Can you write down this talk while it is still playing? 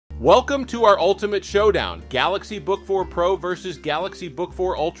Welcome to our ultimate showdown, Galaxy Book 4 Pro versus Galaxy Book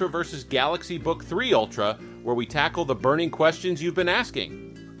 4 Ultra versus Galaxy Book 3 Ultra, where we tackle the burning questions you've been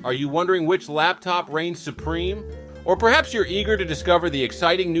asking. Are you wondering which laptop reigns supreme? Or perhaps you're eager to discover the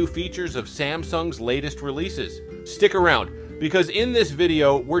exciting new features of Samsung's latest releases? Stick around, because in this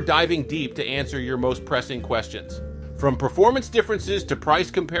video, we're diving deep to answer your most pressing questions. From performance differences to price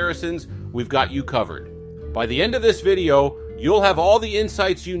comparisons, we've got you covered. By the end of this video, you'll have all the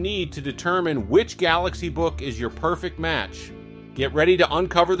insights you need to determine which Galaxy Book is your perfect match. Get ready to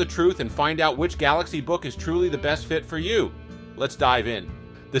uncover the truth and find out which Galaxy Book is truly the best fit for you. Let's dive in.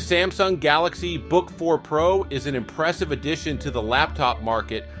 The Samsung Galaxy Book 4 Pro is an impressive addition to the laptop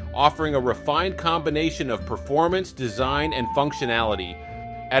market, offering a refined combination of performance, design, and functionality.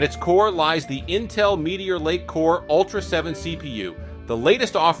 At its core lies the Intel Meteor Lake Core Ultra 7 CPU, the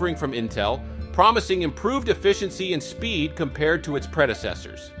latest offering from Intel, promising improved efficiency and speed compared to its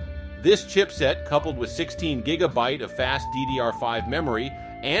predecessors. This chipset, coupled with 16 GB of fast DDR5 memory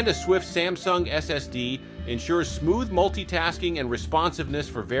and a swift Samsung SSD, ensures smooth multitasking and responsiveness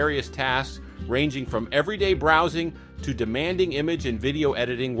for various tasks ranging from everyday browsing to demanding image and video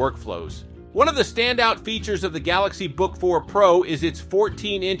editing workflows. One of the standout features of the Galaxy Book 4 Pro is its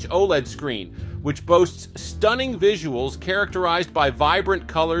 14-inch OLED screen, which boasts stunning visuals characterized by vibrant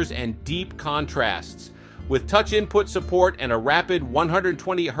colors and deep contrasts. With touch input support and a rapid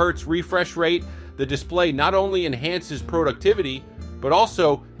 120 Hz refresh rate, the display not only enhances productivity, but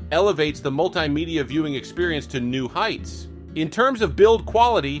also elevates the multimedia viewing experience to new heights. In terms of build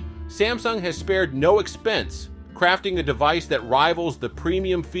quality, Samsung has spared no expense, crafting a device that rivals the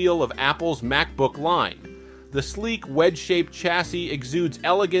premium feel of Apple's MacBook line. The sleek, wedge-shaped chassis exudes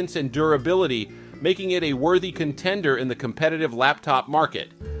elegance and durability, making it a worthy contender in the competitive laptop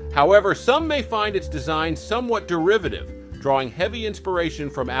market. However, some may find its design somewhat derivative, drawing heavy inspiration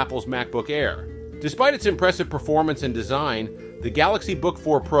from Apple's MacBook Air. Despite its impressive performance and design, the Galaxy Book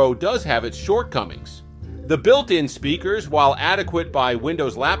 4 Pro does have its shortcomings. The built-in speakers, while adequate by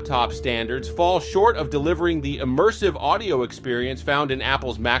Windows laptop standards, fall short of delivering the immersive audio experience found in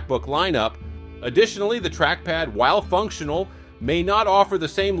Apple's MacBook lineup. Additionally, the trackpad, while functional, may not offer the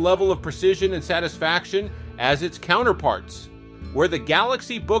same level of precision and satisfaction as its counterparts. Where the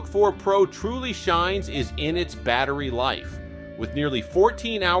Galaxy Book 4 Pro truly shines is in its battery life. With nearly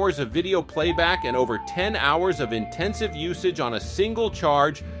 14 hours of video playback and over 10 hours of intensive usage on a single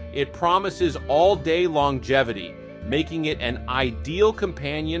charge, it promises all-day longevity, making it an ideal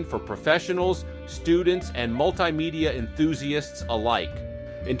companion for professionals, students, and multimedia enthusiasts alike.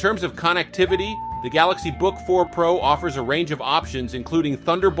 In terms of connectivity, the Galaxy Book 4 Pro offers a range of options including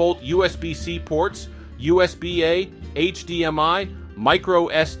Thunderbolt USB-C ports, USB-A, HDMI, micro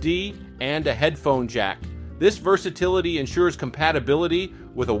SD, and a headphone jack. This versatility ensures compatibility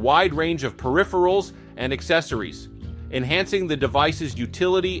with a wide range of peripherals and accessories, enhancing the device's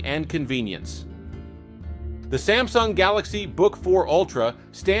utility and convenience. The Samsung Galaxy Book 4 Ultra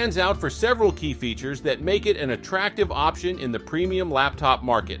stands out for several key features that make it an attractive option in the premium laptop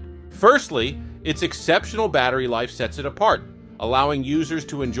market. Firstly, its exceptional battery life sets it apart, allowing users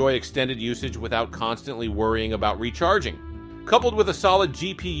to enjoy extended usage without constantly worrying about recharging. Coupled with a solid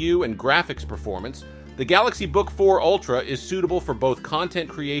GPU and graphics performance, the Galaxy Book 4 Ultra is suitable for both content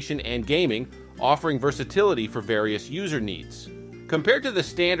creation and gaming, offering versatility for various user needs. Compared to the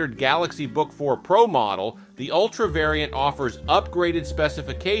standard Galaxy Book 4 Pro model, the Ultra variant offers upgraded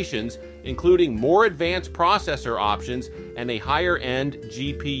specifications, including more advanced processor options and a higher-end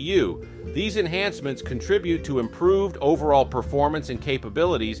GPU. These enhancements contribute to improved overall performance and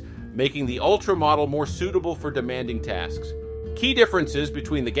capabilities, making the Ultra model more suitable for demanding tasks. Key differences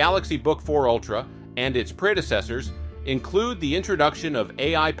between the Galaxy Book 4 Ultra and its predecessors include the introduction of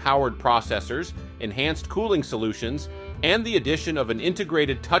AI-powered processors, enhanced cooling solutions, and the addition of an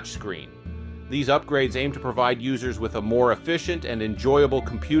integrated touchscreen. These upgrades aim to provide users with a more efficient and enjoyable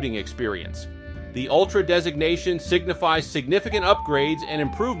computing experience. The Ultra designation signifies significant upgrades and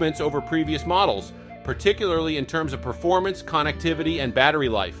improvements over previous models, particularly in terms of performance, connectivity, and battery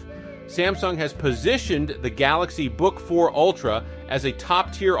life. Samsung has positioned the Galaxy Book 4 Ultra as a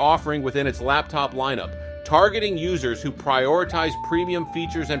top-tier offering within its laptop lineup, targeting users who prioritize premium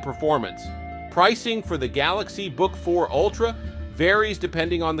features and performance. Pricing for the Galaxy Book 4 Ultra varies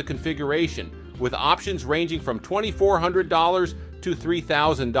depending on the configuration, with options ranging from $2,400 to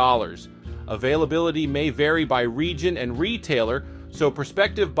 $3,000. Availability may vary by region and retailer, so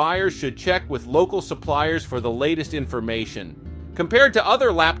prospective buyers should check with local suppliers for the latest information. Compared to other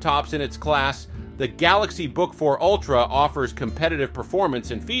laptops in its class, the Galaxy Book 4 Ultra offers competitive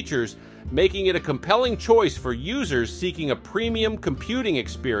performance and features making it a compelling choice for users seeking a premium computing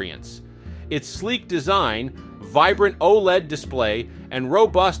experience. Its sleek design, vibrant OLED display, and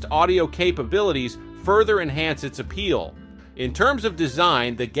robust audio capabilities further enhance its appeal. In terms of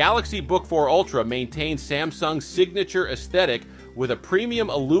design, the Galaxy Book 4 Ultra maintains Samsung's signature aesthetic with a premium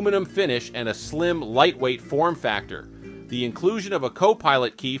aluminum finish and a slim, lightweight form factor. The inclusion of a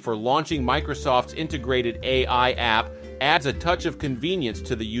Copilot key for launching Microsoft's integrated AI app adds a touch of convenience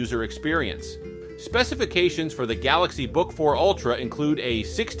to the user experience. Specifications for the Galaxy Book 4 Ultra include a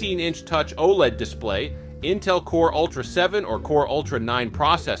 16-inch touch OLED display, Intel Core Ultra 7 or Core Ultra 9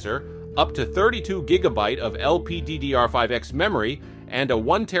 processor, up to 32 GB of LPDDR5X memory, and a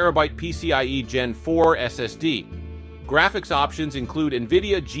 1TB PCIe Gen 4 SSD. Graphics options include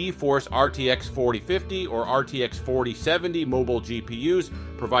NVIDIA GeForce RTX 4050 or RTX 4070 mobile GPUs,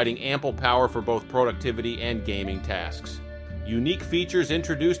 providing ample power for both productivity and gaming tasks. Unique features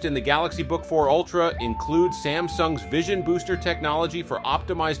introduced in the Galaxy Book 4 Ultra include Samsung's Vision Booster technology for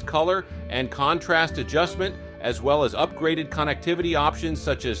optimized color and contrast adjustment, as well as upgraded connectivity options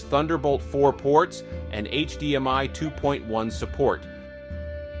such as Thunderbolt 4 ports and HDMI 2.1 support.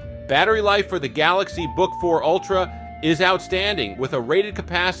 Battery life for the Galaxy Book 4 Ultra is outstanding, with a rated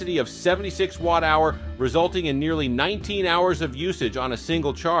capacity of 76 watt-hour, resulting in nearly 19 hours of usage on a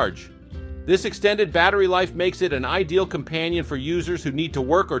single charge. This extended battery life makes it an ideal companion for users who need to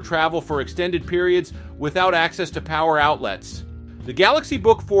work or travel for extended periods without access to power outlets. The Galaxy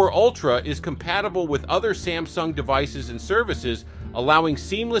Book 4 Ultra is compatible with other Samsung devices and services, allowing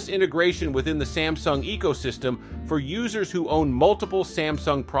seamless integration within the Samsung ecosystem for users who own multiple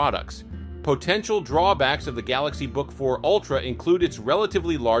Samsung products. Potential drawbacks of the Galaxy Book 4 Ultra include its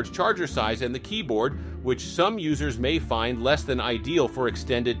relatively large charger size and the keyboard, which some users may find less than ideal for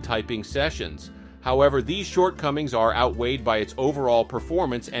extended typing sessions. However, these shortcomings are outweighed by its overall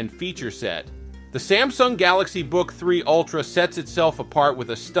performance and feature set. The Samsung Galaxy Book 3 Ultra sets itself apart with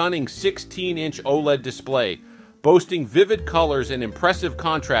a stunning 16-inch OLED display, boasting vivid colors and impressive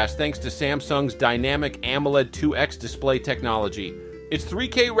contrast thanks to Samsung's dynamic AMOLED 2X display technology. Its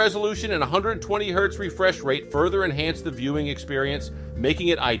 3K resolution and 120Hz refresh rate further enhance the viewing experience, making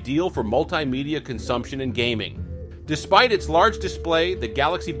it ideal for multimedia consumption and gaming. Despite its large display, the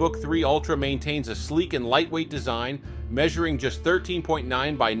Galaxy Book 3 Ultra maintains a sleek and lightweight design, measuring just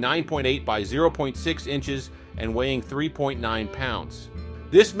 13.9 by 9.8 by 0.6 inches and weighing 3.9 pounds.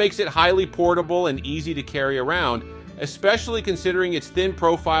 This makes it highly portable and easy to carry around, especially considering its thin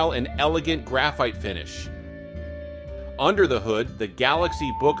profile and elegant graphite finish. Under the hood, the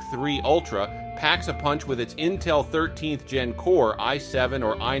Galaxy Book 3 Ultra packs a punch with its Intel 13th Gen Core i7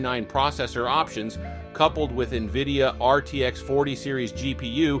 or i9 processor options, coupled with NVIDIA RTX 40 series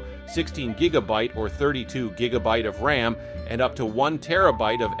GPU, 16GB or 32GB of RAM, and up to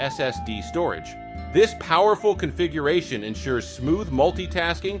 1TB of SSD storage. This powerful configuration ensures smooth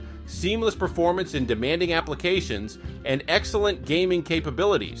multitasking, seamless performance in demanding applications, and excellent gaming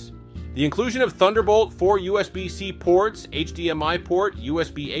capabilities. The inclusion of Thunderbolt 4 USB-C ports, HDMI port,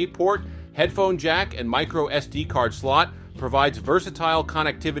 USB-A port, headphone jack, and micro SD card slot provides versatile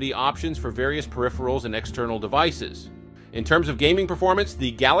connectivity options for various peripherals and external devices. In terms of gaming performance,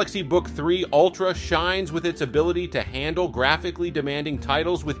 the Galaxy Book 3 Ultra shines with its ability to handle graphically demanding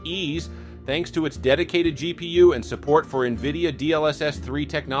titles with ease thanks to its dedicated GPU and support for NVIDIA DLSS 3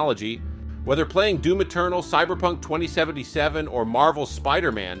 technology. Whether playing Doom Eternal, Cyberpunk 2077, or Marvel's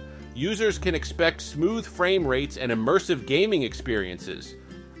Spider-Man, users can expect smooth frame rates and immersive gaming experiences.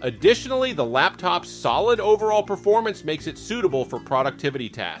 Additionally, the laptop's solid overall performance makes it suitable for productivity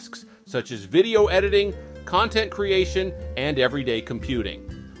tasks, such as video editing, content creation, and everyday computing.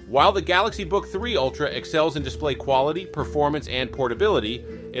 While the Galaxy Book 3 Ultra excels in display quality, performance, and portability,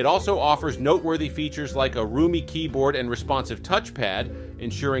 it also offers noteworthy features like a roomy keyboard and responsive touchpad,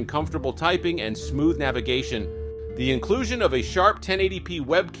 ensuring comfortable typing and smooth navigation. The inclusion of a sharp 1080p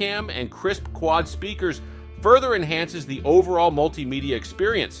webcam and crisp quad speakers further enhances the overall multimedia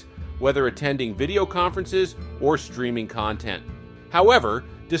experience, whether attending video conferences or streaming content. However,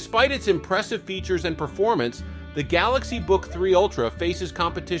 despite its impressive features and performance, the Galaxy Book 3 Ultra faces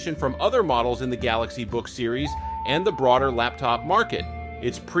competition from other models in the Galaxy Book series and the broader laptop market.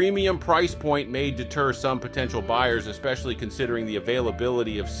 Its premium price point may deter some potential buyers, especially considering the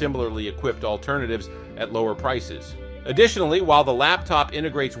availability of similarly equipped alternatives at lower prices. Additionally, while the laptop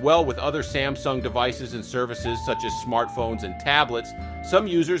integrates well with other Samsung devices and services such as smartphones and tablets, some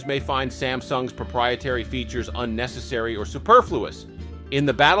users may find Samsung's proprietary features unnecessary or superfluous. In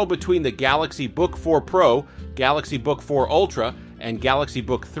the battle between the Galaxy Book 4 Pro, Galaxy Book 4 Ultra, and Galaxy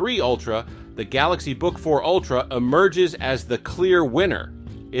Book 3 Ultra, the Galaxy Book 4 Ultra emerges as the clear winner.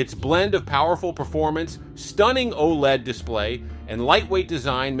 Its blend of powerful performance, stunning OLED display, and lightweight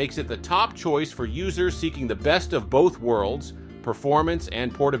design makes it the top choice for users seeking the best of both worlds, performance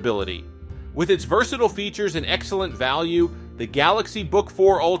and portability. With its versatile features and excellent value, the Galaxy Book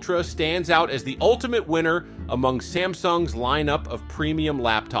 4 Ultra stands out as the ultimate winner among Samsung's lineup of premium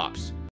laptops.